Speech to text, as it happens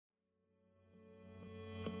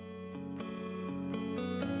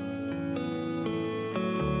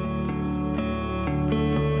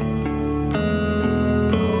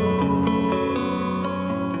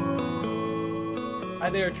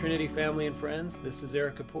there, Trinity family and friends. This is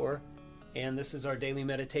Eric Kapoor, and this is our daily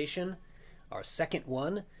meditation, our second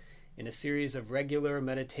one in a series of regular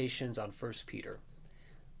meditations on 1 Peter.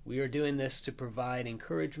 We are doing this to provide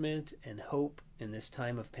encouragement and hope in this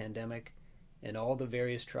time of pandemic and all the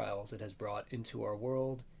various trials it has brought into our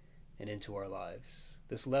world and into our lives.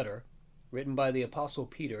 This letter, written by the Apostle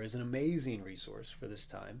Peter, is an amazing resource for this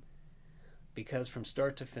time because from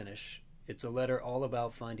start to finish, it's a letter all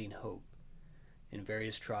about finding hope in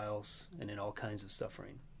various trials and in all kinds of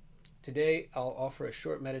suffering. Today, I'll offer a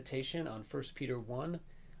short meditation on 1 Peter 1,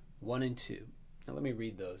 1 and 2. Now let me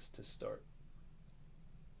read those to start.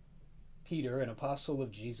 Peter, an apostle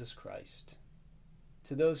of Jesus Christ,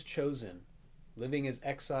 to those chosen, living as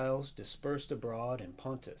exiles dispersed abroad in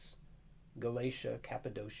Pontus, Galatia,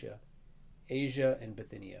 Cappadocia, Asia, and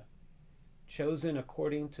Bithynia, chosen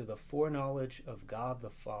according to the foreknowledge of God the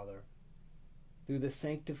Father, through the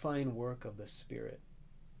sanctifying work of the Spirit,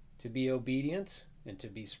 to be obedient and to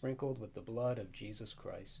be sprinkled with the blood of Jesus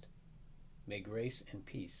Christ. May grace and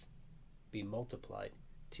peace be multiplied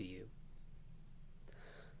to you.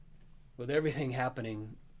 With everything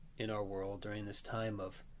happening in our world during this time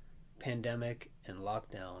of pandemic and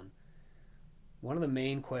lockdown, one of the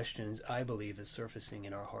main questions I believe is surfacing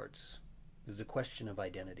in our hearts is the question of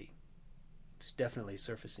identity. It's definitely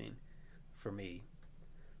surfacing for me.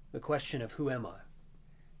 The question of who am I?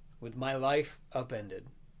 With my life upended,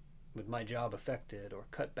 with my job affected or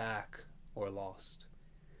cut back or lost,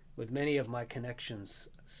 with many of my connections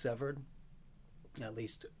severed, at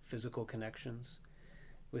least physical connections,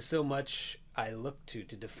 with so much I look to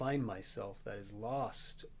define myself that is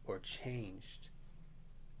lost or changed.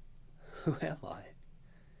 Who am I?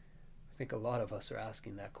 I think a lot of us are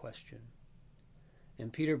asking that question.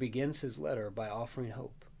 And Peter begins his letter by offering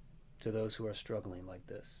hope to those who are struggling like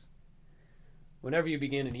this. Whenever you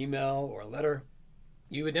begin an email or a letter,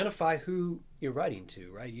 you identify who you're writing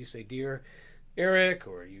to, right? You say, Dear Eric,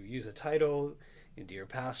 or you use a title, Dear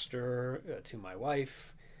Pastor, to my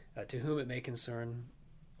wife, to whom it may concern,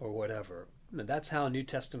 or whatever. And that's how New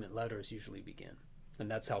Testament letters usually begin. And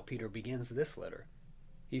that's how Peter begins this letter.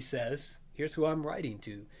 He says, here's who I'm writing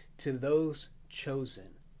to those chosen,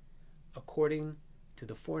 according to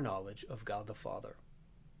the foreknowledge of God the Father.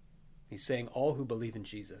 He's saying all who believe in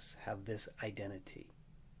Jesus have this identity,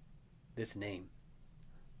 this name.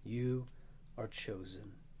 You are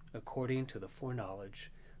chosen according to the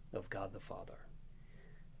foreknowledge of God the Father.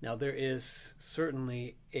 Now there is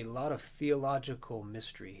certainly a lot of theological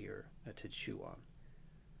mystery here to chew on.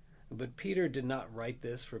 But Peter did not write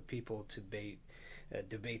this for people to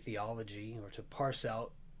debate theology or to parse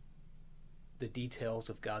out the details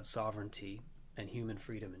of God's sovereignty and human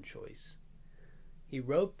freedom and choice. He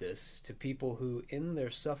wrote this to people who, in their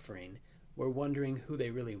suffering, were wondering who they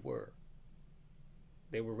really were.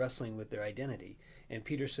 They were wrestling with their identity. And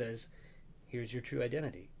Peter says, here's your true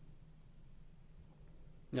identity.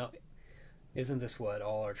 Now, isn't this what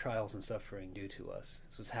all our trials and suffering do to us?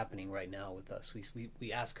 This is what's happening right now with us.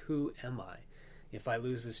 We ask, who am I? If I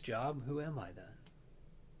lose this job, who am I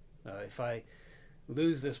then? If I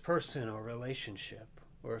lose this person or relationship,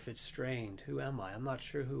 or if it's strained, who am I? I'm not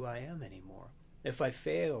sure who I am anymore. If I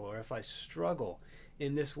fail or if I struggle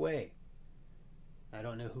in this way, I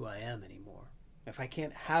don't know who I am anymore. If I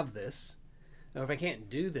can't have this, or if I can't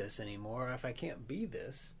do this anymore, or if I can't be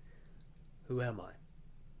this, who am I?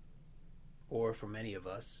 Or for many of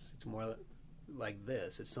us, it's more like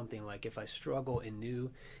this. It's something like if I struggle in new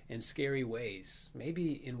and scary ways,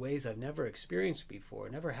 maybe in ways I've never experienced before,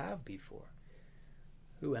 never have before,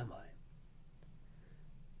 who am I?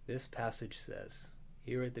 This passage says,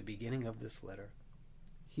 here at the beginning of this letter,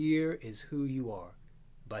 here is who you are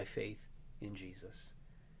by faith in Jesus.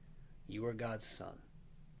 You are God's son,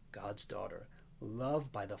 God's daughter,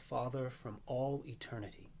 loved by the Father from all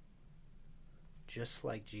eternity. Just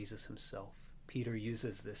like Jesus himself, Peter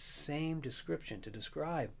uses this same description to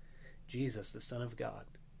describe Jesus, the Son of God,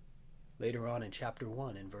 later on in chapter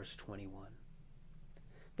 1 in verse 21.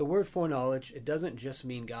 The word foreknowledge, it doesn't just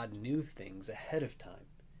mean God knew things ahead of time,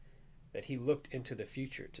 that he looked into the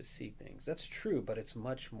future to see things. That's true, but it's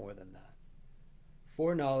much more than that.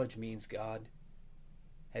 Foreknowledge means God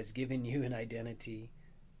has given you an identity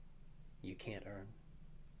you can't earn.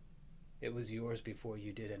 It was yours before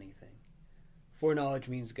you did anything. Foreknowledge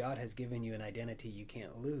means God has given you an identity you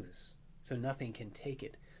can't lose, so nothing can take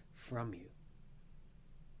it from you.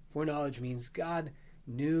 Foreknowledge means God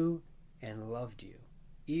knew and loved you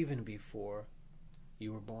even before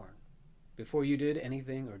you were born. Before you did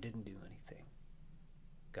anything or didn't do anything,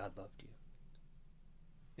 God loved you.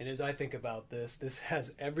 And as I think about this, this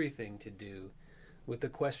has everything to do with the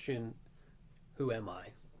question, who am I?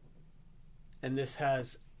 And this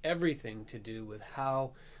has everything to do with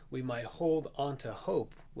how we might hold on to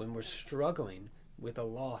hope when we're struggling with a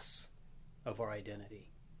loss of our identity.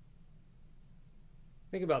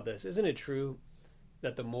 Think about this. Isn't it true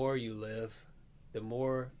that the more you live, the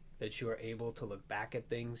more that you are able to look back at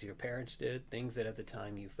things your parents did, things that at the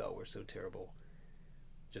time you felt were so terrible,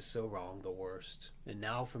 just so wrong, the worst. And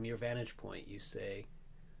now from your vantage point, you say,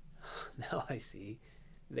 now I see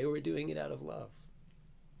they were doing it out of love.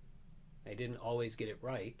 I didn't always get it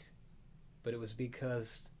right, but it was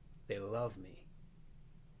because they love me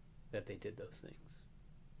that they did those things.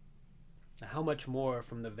 Now, how much more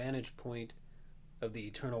from the vantage point of the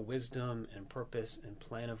eternal wisdom and purpose and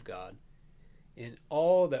plan of God in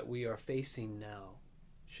all that we are facing now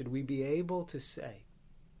should we be able to say,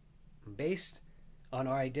 based on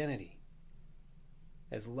our identity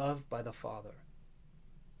as loved by the Father,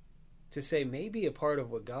 to say maybe a part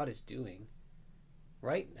of what God is doing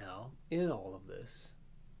right now in all of this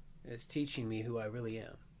is teaching me who I really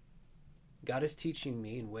am. God is teaching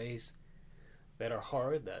me in ways that are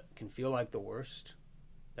hard, that can feel like the worst,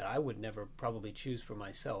 that I would never probably choose for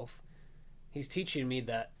myself. He's teaching me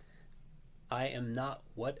that I am not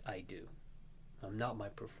what I do. I'm not my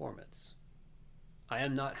performance. I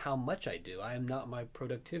am not how much I do. I am not my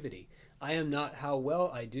productivity. I am not how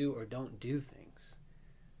well I do or don't do things.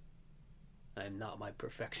 I am not my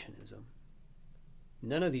perfectionism.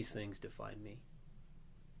 None of these things define me.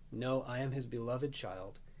 No, I am his beloved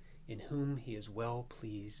child, in whom he is well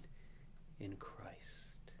pleased in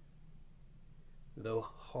Christ. Though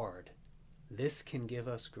hard, this can give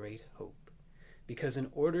us great hope, because in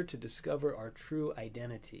order to discover our true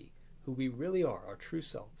identity, who we really are, our true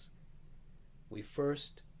selves, we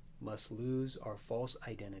first must lose our false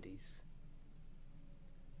identities.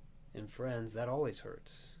 And friends, that always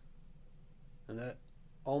hurts. And that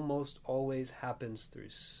almost always happens through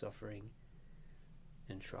suffering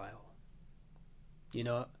and trial. You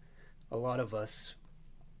know, a lot of us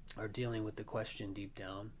are dealing with the question deep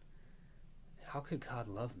down, how could God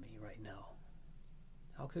love me right now?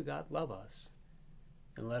 How could God love us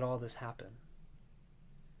and let all this happen?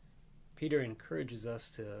 Peter encourages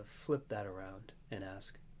us to flip that around and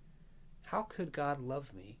ask, how could God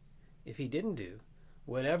love me if he didn't do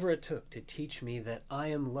whatever it took to teach me that I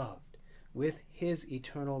am loved with his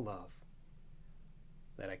eternal love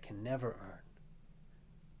that I can never earn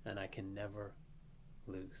and I can never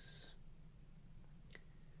lose?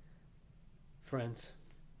 Friends,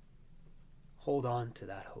 hold on to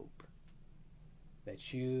that hope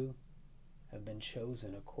that you have been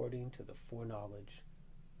chosen according to the foreknowledge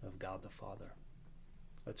of God the Father.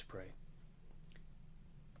 Let's pray.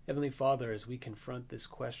 Heavenly Father, as we confront this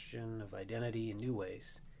question of identity in new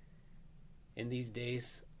ways, in these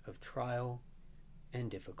days of trial and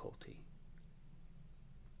difficulty,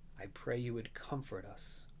 I pray you would comfort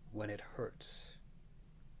us when it hurts,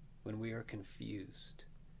 when we are confused,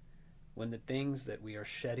 when the things that we are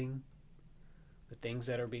shedding, the things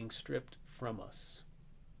that are being stripped from us,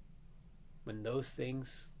 when those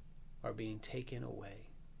things are being taken away.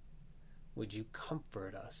 Would you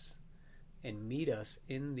comfort us and meet us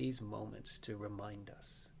in these moments to remind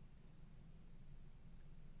us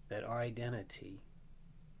that our identity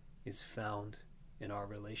is found in our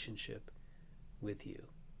relationship with you.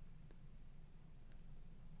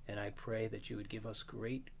 And I pray that you would give us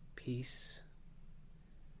great peace,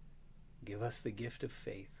 give us the gift of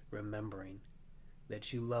faith, remembering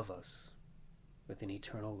that you love us with an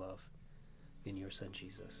eternal love in your Son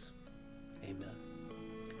Jesus. Amen.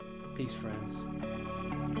 Peace, friends.